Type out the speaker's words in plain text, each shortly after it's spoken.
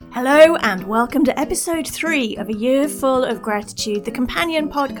Hello and welcome to episode 3 of A Year Full of Gratitude, the companion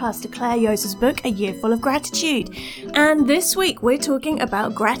podcast to Claire Yosa's book, A Year Full of Gratitude. And this week we're talking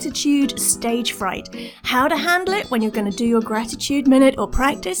about gratitude stage fright. How to handle it when you're going to do your gratitude minute or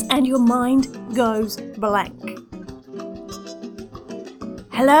practice and your mind goes blank.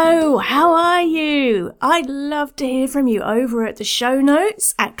 Hello, how are you? I'd love to hear from you over at the show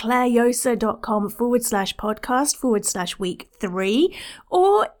notes at claireyosa.com/podcast/week 3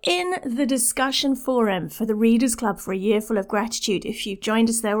 or in the discussion forum for the Readers Club for A Year Full of Gratitude if you've joined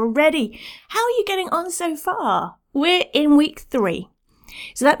us there already. How are you getting on so far? We're in week 3.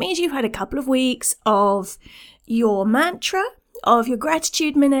 So that means you've had a couple of weeks of your mantra, of your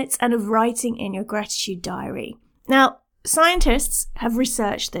gratitude minutes, and of writing in your gratitude diary. Now, scientists have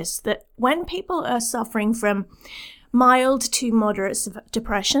researched this, that when people are suffering from mild to moderate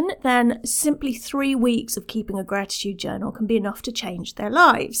depression, then simply 3 weeks of keeping a gratitude journal can be enough to change their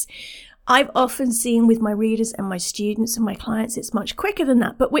lives. I've often seen with my readers and my students and my clients, it's much quicker than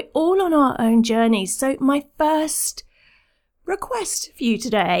that, but we're all on our own journeys. So my first request for you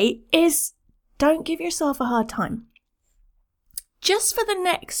today is don't give yourself a hard time. Just for the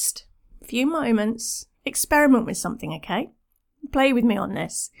next few moments, experiment with something, okay? Play with me on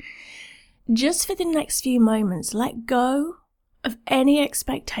this. Just for the next few moments, let go of any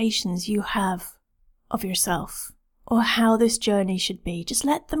expectations you have of yourself or how this journey should be. Just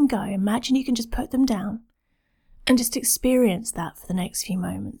let them go. Imagine you can just put them down and just experience that for the next few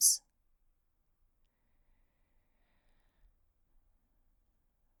moments.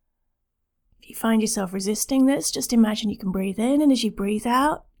 If you find yourself resisting this, just imagine you can breathe in, and as you breathe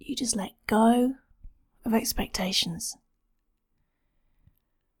out, you just let go of expectations.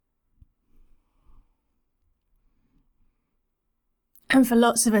 And for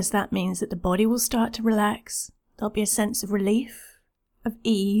lots of us, that means that the body will start to relax. There'll be a sense of relief, of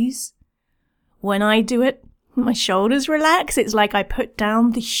ease. When I do it, my shoulders relax. It's like I put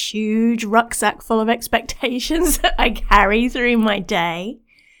down the huge rucksack full of expectations that I carry through my day.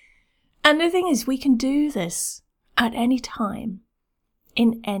 And the thing is, we can do this at any time,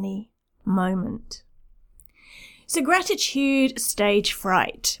 in any moment. So gratitude stage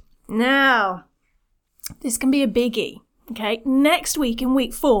fright. Now, this can be a biggie, okay? Next week in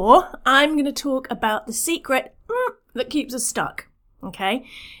week 4, I'm going to talk about the secret that keeps us stuck, okay?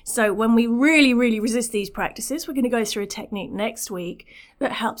 So when we really, really resist these practices, we're going to go through a technique next week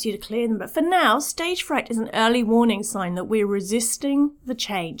that helps you to clear them. But for now, stage fright is an early warning sign that we're resisting the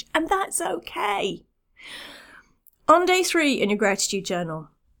change, and that's okay. On day 3 in your gratitude journal,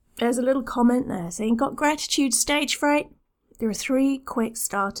 there's a little comment there saying, got gratitude stage fright? There are 3 quick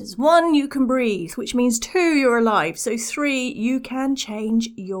starters. 1, you can breathe, which means 2, you're alive. So 3, you can change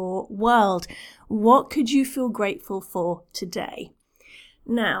your world. What could you feel grateful for today?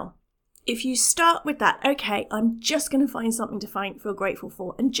 Now, if you start with that, okay, I'm just going to find something to feel grateful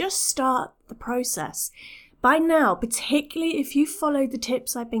for, and just start the process. By now, particularly if you followed the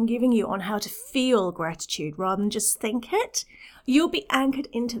tips I've been giving you on how to feel gratitude rather than just think it, you'll be anchored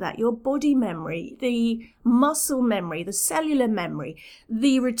into that. Your body memory, the muscle memory, the cellular memory,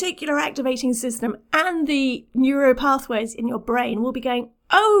 the reticular activating system, and the neural pathways in your brain will be going,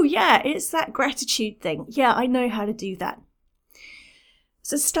 oh yeah, it's that gratitude thing. Yeah, I know how to do that.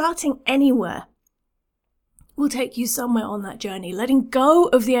 So starting anywhere will take you somewhere on that journey, letting go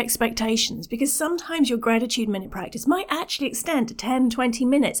of the expectations, because sometimes your gratitude minute practice might actually extend to 10, 20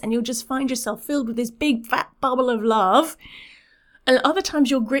 minutes, and you'll just find yourself filled with this big fat bubble of love. And other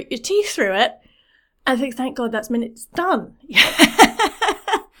times you'll grit your teeth through it and think, thank God that's minute's done.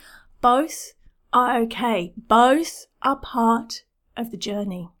 Both are okay. Both are part of the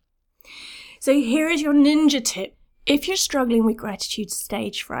journey. So here is your ninja tip. If you're struggling with gratitude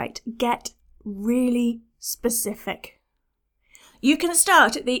stage fright, get really specific. You can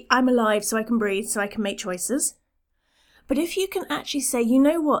start at the I'm alive so I can breathe, so I can make choices. But if you can actually say, you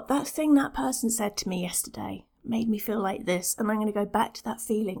know what, that thing that person said to me yesterday made me feel like this, and I'm going to go back to that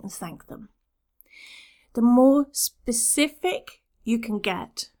feeling and thank them. The more specific you can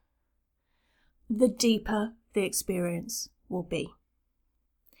get, the deeper the experience will be.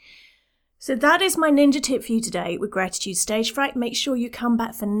 So that is my ninja tip for you today with gratitude stage fright. Make sure you come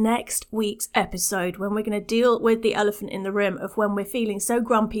back for next week's episode when we're going to deal with the elephant in the room of when we're feeling so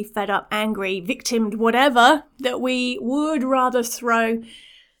grumpy, fed up, angry, victimed, whatever, that we would rather throw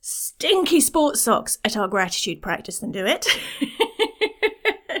stinky sports socks at our gratitude practice than do it.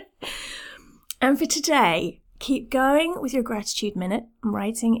 And for today, keep going with your gratitude minute,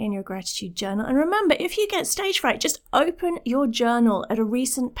 writing in your gratitude journal. And remember, if you get stage fright, just open your journal at a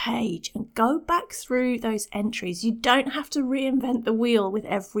recent page and go back through those entries. You don't have to reinvent the wheel with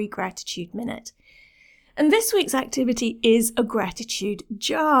every gratitude minute. And this week's activity is a gratitude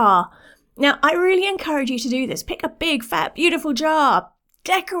jar. Now, I really encourage you to do this. Pick a big, fat, beautiful jar.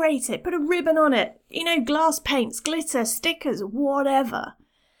 Decorate it. Put a ribbon on it. Glass paints, glitter, stickers, whatever.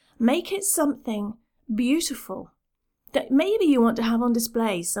 Make it something beautiful that maybe you want to have on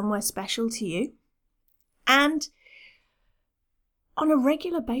display somewhere special to you. And on a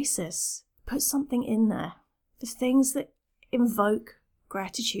regular basis, put something in there for things that invoke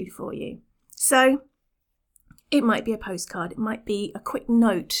gratitude for you. So it might be a postcard. It might be a quick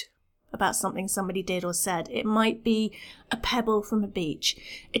note about something somebody did or said. It might be a pebble from a beach.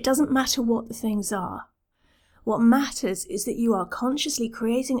 It doesn't matter what the things are. What matters is that you are consciously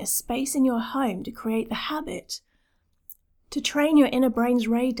creating a space in your home to create the habit, to train your inner brain's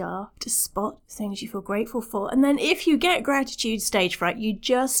radar to spot things you feel grateful for. And then if you get gratitude stage fright, you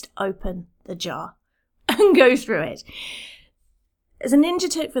just open the jar and go through it. As a ninja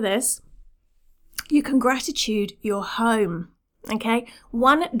tip for this, you can gratitude your home, okay?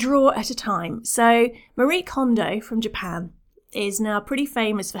 One drawer at a time. So Marie Kondo from Japan is now pretty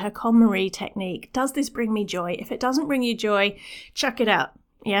famous for her KonMari technique. Does this bring me joy? If it doesn't bring you joy, chuck it out.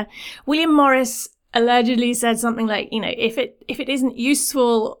 Yeah. William Morris allegedly said something like, if it isn't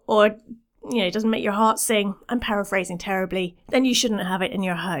useful or, it doesn't make your heart sing, I'm paraphrasing terribly, then you shouldn't have it in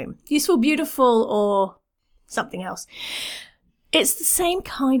your home. Useful, beautiful, or something else. It's the same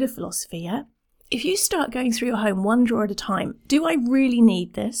kind of philosophy, yeah? If you start going through your home one drawer at a time, do I really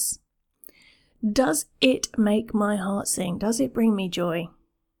need this? Does it make my heart sing? Does it bring me joy?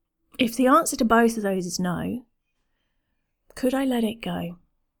 If the answer to both of those is no, could I let it go?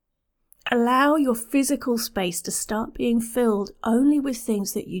 Allow your physical space to start being filled only with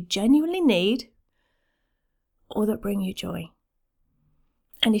things that you genuinely need or that bring you joy.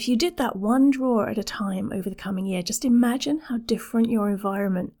 And if you did that one drawer at a time over the coming year, just imagine how different your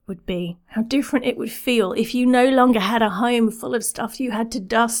environment would be, how different it would feel if you no longer had a home full of stuff you had to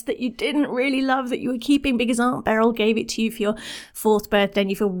dust that you didn't really love, that you were keeping because Aunt Beryl gave it to you for your 4th birthday and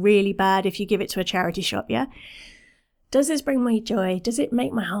you feel really bad if you give it to a charity shop, yeah? Does this bring me joy? Does it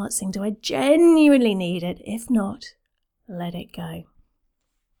make my heart sing? Do I genuinely need it? If not, let it go.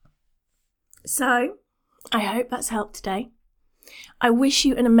 So, I hope that's helped today. I wish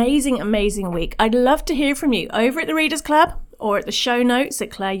you an amazing, amazing week. I'd love to hear from you over at the Readers Club or at the show notes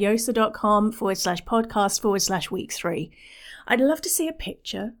at clairejosa.com/podcast/week 3. I'd love to see a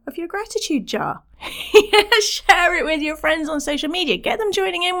picture of your gratitude jar. Share it with your friends on social media. Get them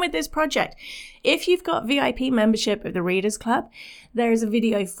joining in with this project. If you've got VIP membership of the Readers Club, there is a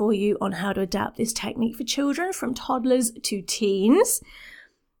video for you on how to adapt this technique for children from toddlers to teens.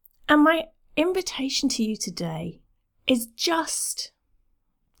 And my invitation to you today is just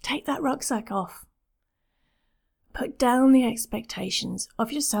take that rucksack off. Put down the expectations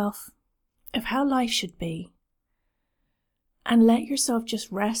of yourself, of how life should be, and let yourself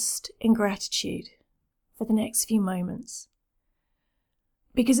just rest in gratitude for the next few moments.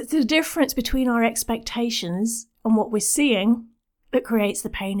 Because it's the difference between our expectations and what we're seeing that creates the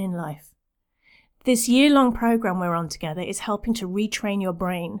pain in life. This year-long program we're on together is helping to retrain your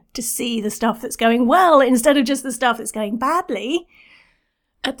brain to see the stuff that's going well instead of just the stuff that's going badly.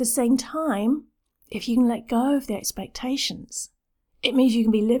 At the same time, if you can let go of the expectations, it means you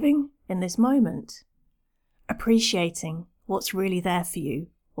can be living in this moment, appreciating what's really there for you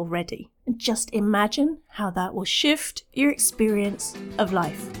already. And just imagine how that will shift your experience of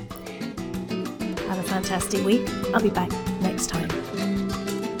life. Have a fantastic week. I'll be back next time.